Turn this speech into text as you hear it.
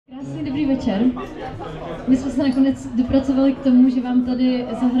Krásný dobrý večer. My jsme se nakonec dopracovali k tomu, že vám tady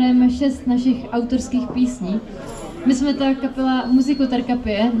zahrajeme 6 našich autorských písní. My jsme ta kapela muziku Terka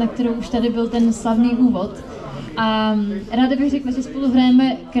pije, na kterou už tady byl ten slavný úvod. A ráda bych řekla, že spolu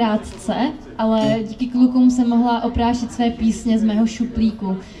hrajeme krátce, ale díky klukům jsem mohla oprášit své písně z mého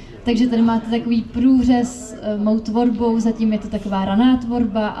šuplíku. Takže tady máte takový průřez mou tvorbou, zatím je to taková raná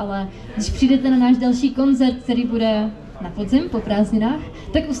tvorba, ale když přijdete na náš další koncert, který bude na podzim po prázdninách,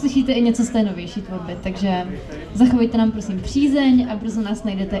 tak uslyšíte i něco z té novější tvorby. Takže zachovejte nám prosím přízeň a brzo nás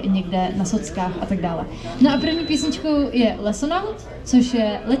najdete i někde na sockách a tak dále. No a první písničkou je Lesonaut, což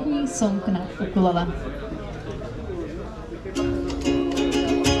je letní song na ukulele.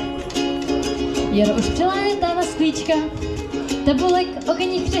 Jaro už přelétá na sklíčka, tabulek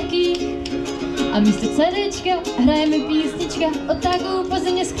okenní křehkých a místo CDčka hraje mi písnička od tágů po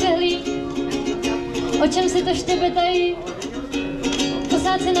zimě skřehlých. O čem si to štěbetají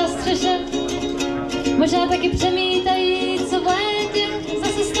posádci na střeše, možná taky přemítají, co v létě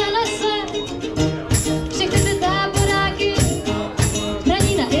zase stane se. Všechny ty táboráky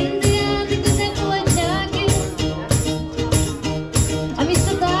hraní na indiány, kuté poledňáky a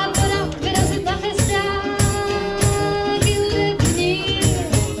místo tábora vyrazit na festiáky hudební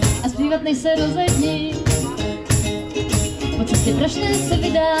a zpívat než se rozední. Po cestě prašné se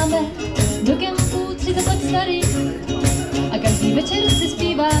vydáme do kempu 30 let starý a každý večer si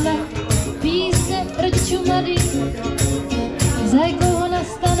zpíváme písně rodičů mladých. Za jak dlouho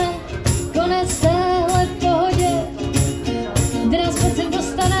nastane konec téhle pohodě, kde nás podzim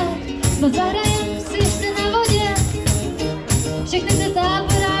dostane, snad zahrajem si ještě na vodě. Všechny ty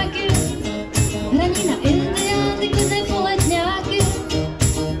táboráky hraní na indiány, klidné poledňáky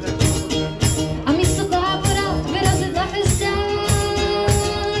a místo tábora vyrazit na festiáky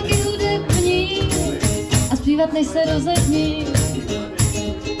hudební a zpívat než se rozední.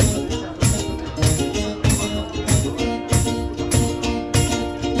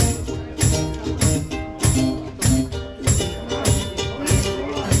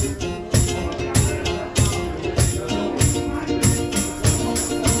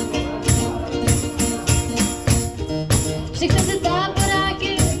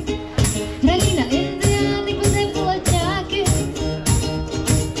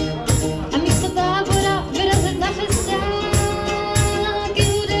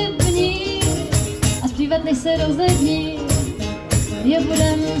 Než se rozední, je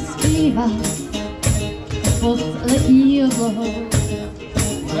budem zpívat pod letní oblohou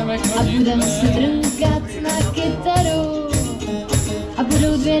a budem si drnkat na kytaru a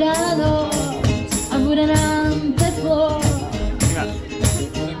budou 2 ráno a bude nám teplo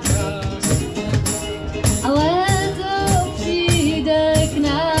a léto přijde k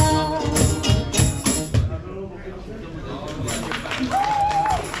nám.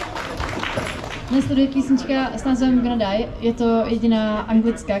 Následuje písnička s názvem Gonna Die, je to jediná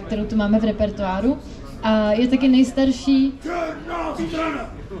anglická, kterou tu máme v repertoáru a je taky nejstarší...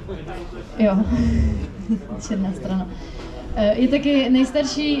 Jo, černá strana. Je taky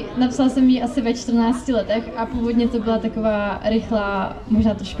nejstarší, napsala jsem ji asi ve 14 letech a původně to byla taková rychlá,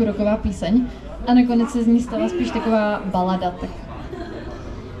 možná trošku rocková píseň a nakonec se z ní stala spíš taková balada,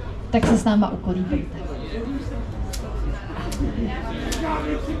 tak se s náma ukolíbejte.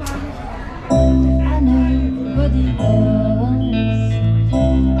 I know what he does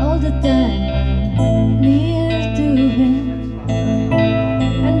all the time. I'm near to him,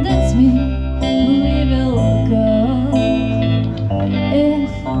 and that's me who he will go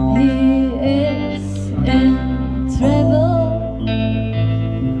if he is in trouble.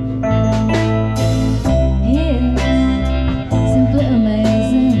 He is simply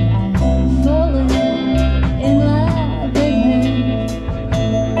amazing. I'm falling in love with him.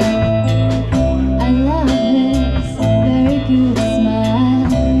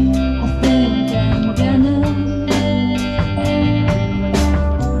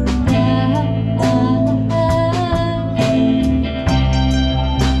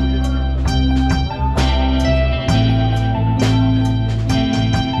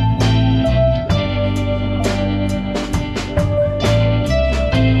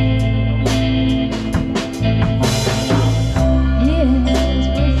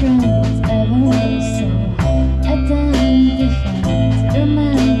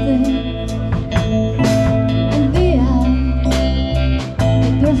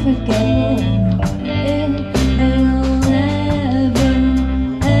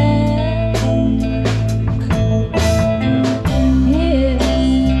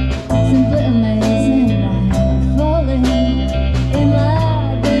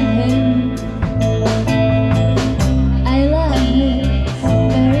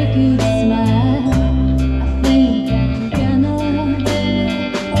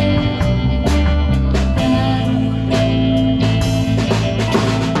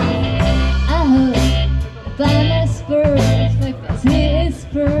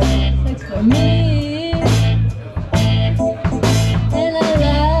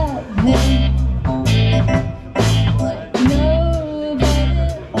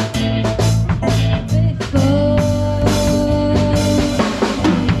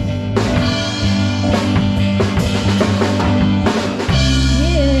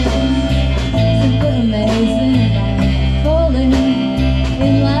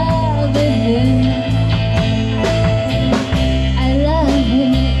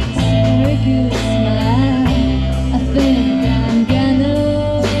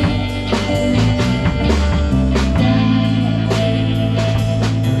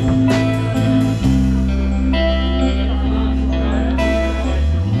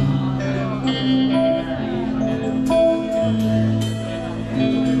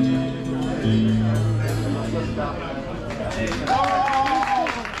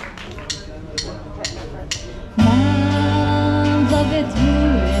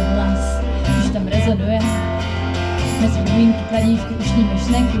 dívky už nimi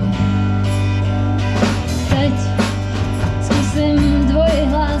šneky. Teď zkusím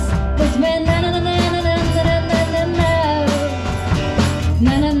dvojhlas, pojďme na na na na na na na na na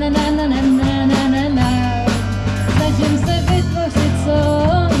na na na na na na na na na. Snažím se vytvořit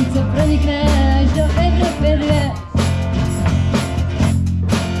song, co pronikne až do Evropy 2.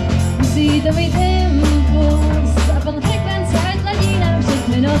 Musí to být impuls a pan frekvence ať ladí nám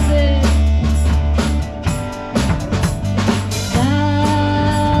všechny noty.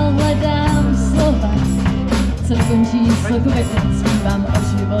 Dál hledám slova, co dokončí sloku, ve kterém zpívám o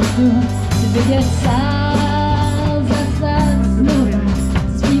životu. Chci vidět sál zase znovu,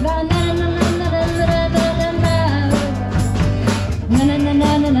 zpívá na na na na na na na na na na na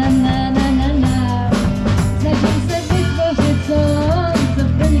na na na na na na. Snažím se vytvořit song, co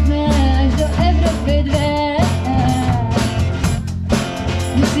pronikne až do Evropy 2.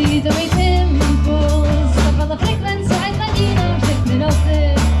 Musí to být impuls a padla frekvence, ať ladí nám všechny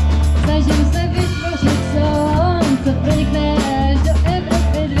noty. Snažím se vytvořit song, co pronikne až do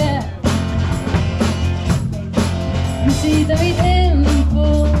Evropy 2. Musí to být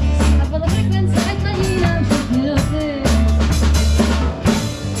impuls a padla frekvence, ať ladí nám všechny noty.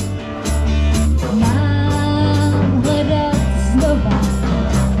 Mám hledat znova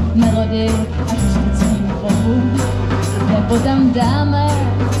melodii až k svým bohům, nebo tam dáme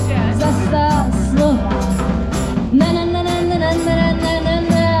zastá slova. Na na na na na na na na na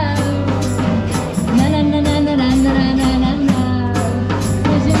na na na na na na na na na na.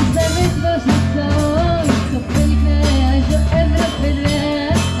 Snažím se vytvořit song, co pronikne až do Evropy 2.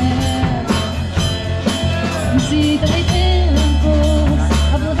 Musí to být impuls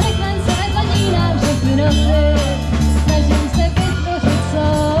a byl frekvence, ať ladí nám všechny noty. Snažím se vytvořit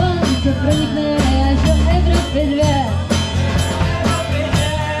song, co pronikne až do Evropy 2.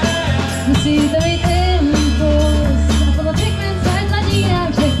 Musí to být impuls a podle frekvence, ať ladí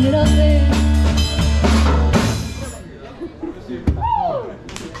nám všechny noty.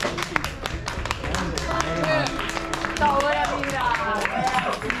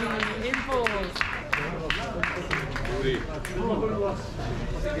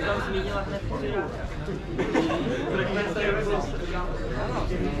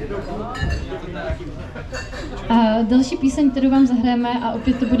 A další píseň, kterou vám zahrajeme, a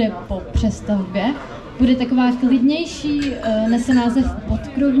opět to bude po přestavbě, bude taková klidnější, nese název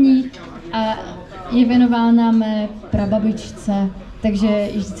Podkrovní a je věnována mé prababičce, takže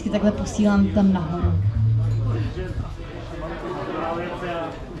ji vždycky takhle posílám tam nahoru.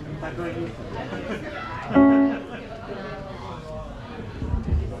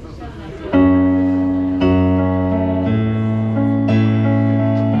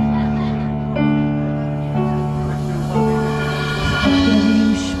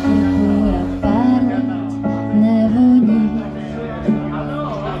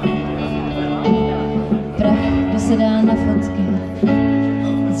 Sedá na fotky,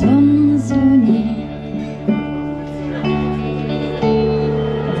 zvon zvoní,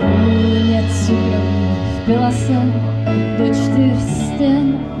 vůně cukru vpila se do 4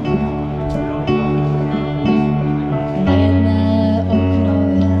 stěn. Na jedné okno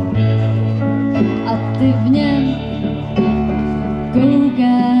je a ty v něm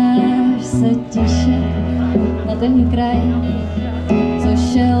koukáš se tiše na ten kraj,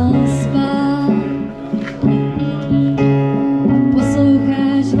 co šel spát.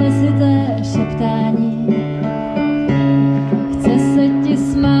 Hlasité šeptání, chce se ti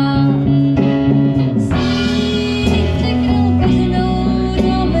smát. Sníh překryl peřinou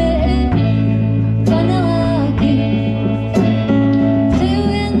domy i paneláky. Přeju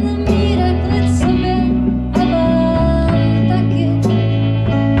jen míra klid sobě a vám taky.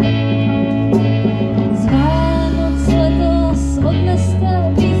 Z Vánoc letos odneste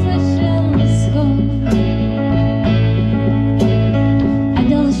víc než jen schod.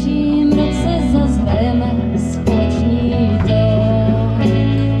 Dalším roce zahrajeme společný tón.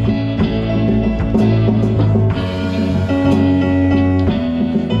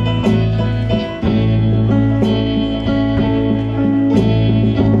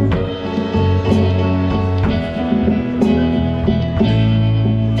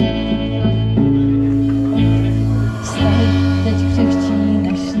 Vztahy teď křehčí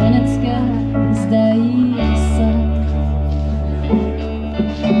než německé, zdají se.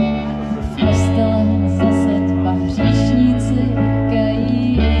 Zase dva hříšníci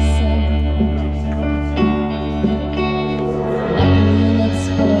kají se. Na půlnoc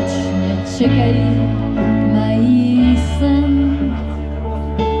společně čekají, mají sen.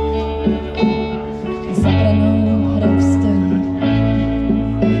 Za branou hrob stojí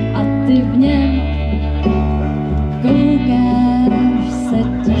a ty v něm koukáš.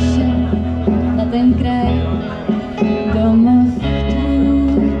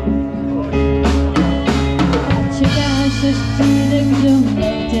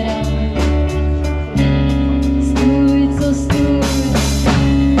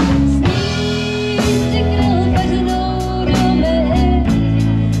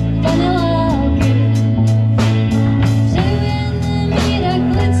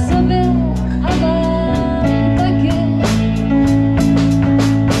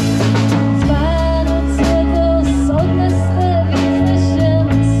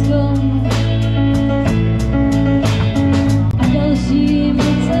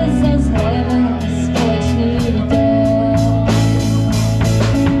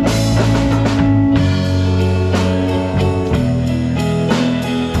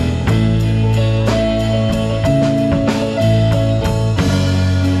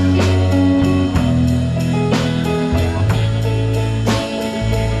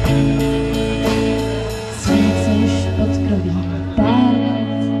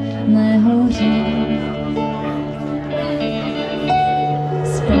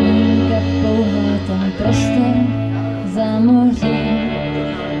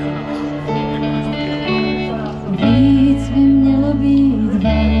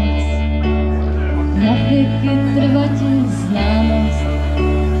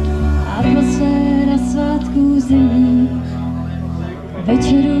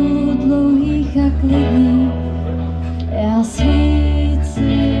 večerů dlouhých a klidných, já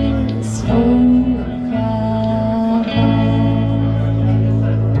svíci zkoukávám.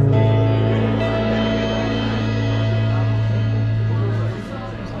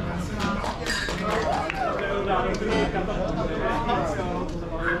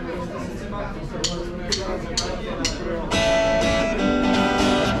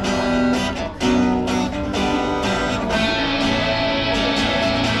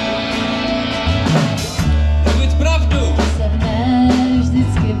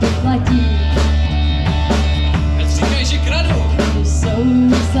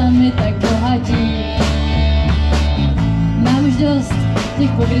 Tak bohatí. Mám už dost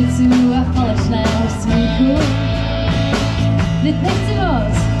těch pokrytců a falešného smíchu. Vždyť nechci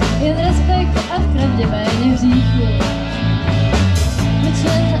moc, jen respekt a vpravdě méně hříchu.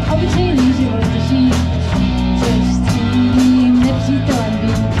 Myčlen obyčejný život žít, což střídím nepřítelem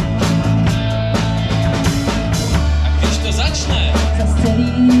být. A když to začne, zas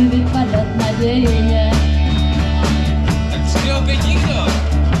celý vypadat nadějně, tak přijde opět nikdo.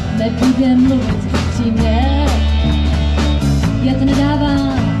 Nepůjde mluvit upřímně. Já to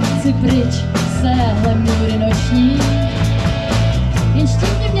nedávám, chci pryč z téhle můry noční. Jen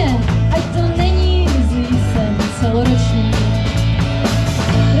štípni mě, ať to není zlý sen celoroční.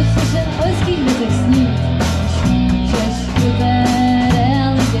 Proč chceš jen o hezkých věcech snít, když můžeš v té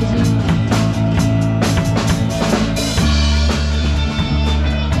realitě žít?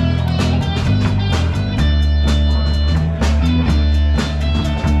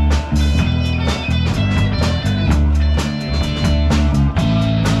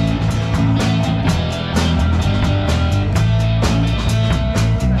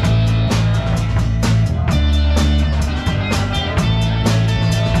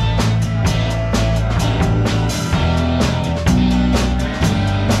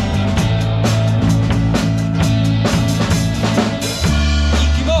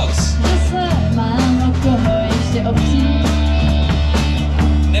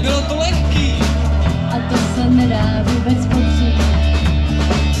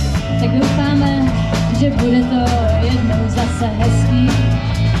 Bude to jednou zase hezký.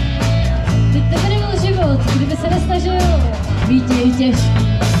 Teď tebe nebyl život, kdyby se nesnažil být jej těžký.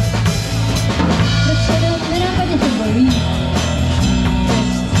 Proč jenom nenápadně to bolí, proč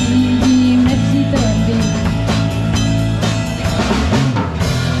střídím nepřítelem být.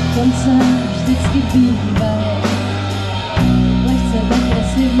 Koncert vždycky bývá lehce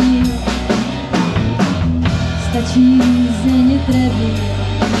depresivní, stačí změnit revír.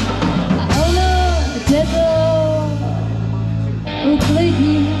 Je to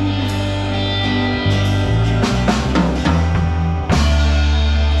uklidní.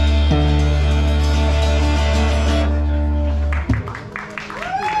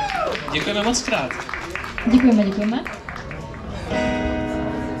 Děkujeme moc krát. Děkujeme, děkujeme.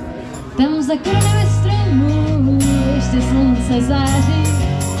 Tam za koronami stromů ještě slunce září.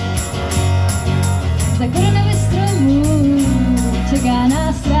 Za koronami stromů čeká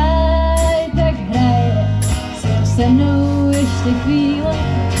nás ráj, tak hraje se mnou ještě chvíle.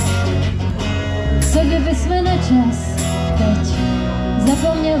 Co kdyby jsme na čas teď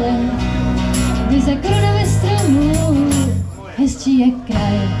zapomněli, když za koronami stromů hezčí je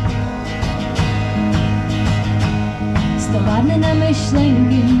kraj. Stovárny na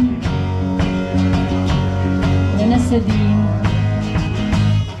myšlenky nenasedím.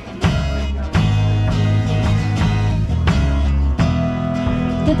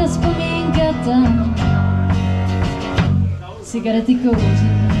 Kde ta vzpomínka tam cigarety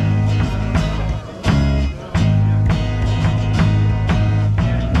kouří.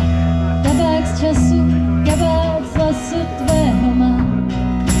 Tabák z času, kabát z lasu tvého mám.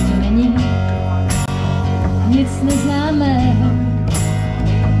 To není nic neznámého.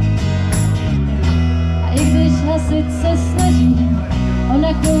 A i když hasit se snažím,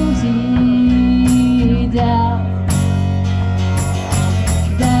 ona kouří dál.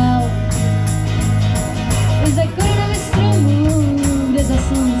 Dál. I za koronami stromů, kde za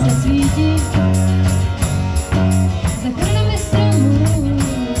slunce svítí. Za koronami stromů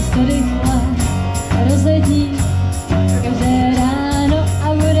se rychle rozletí. Každé ráno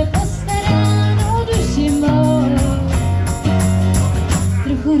a bude postaráno o duši mou.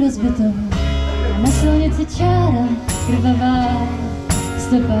 Trochu rozbitou a na silnici čára krvavá,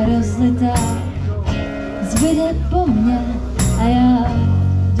 stopa rozlitá. Zbyde po mně a já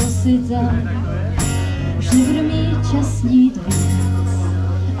dosyta. Už nebudu mít čas nít víc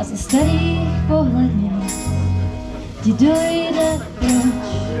a ze starých pohlednic ti dojde proč,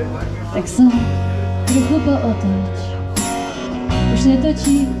 tak se trochu pootoč. Už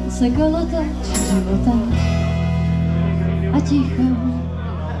netočí se kolotoč života a ticho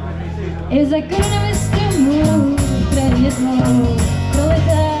je za korunami stromů, které tmou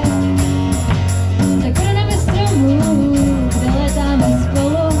prolité. Za korunami stromů, kde letáme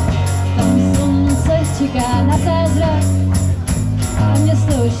spolu, tam slunce čeká na zázrak a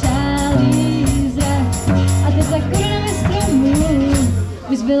město šálí zrak. A teď za korunami stromů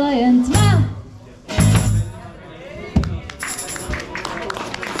už byla jen tma.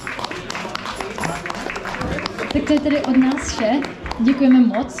 Tak to je tedy od nás vše. Děkujeme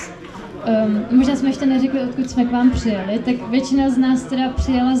moc. Možná jsme ještě neřekli, odkud jsme k vám přijeli, tak většina z nás teda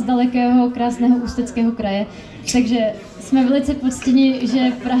přijela z dalekého, krásného Ústeckého kraje, takže jsme velice poctěni,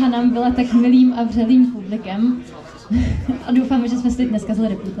 že Praha nám byla tak milým a vřelým publikem a doufáme, že jsme si teď neskazili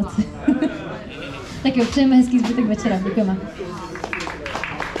reputaci. Tak jo, přejeme hezký zbytek večera. Děkujeme.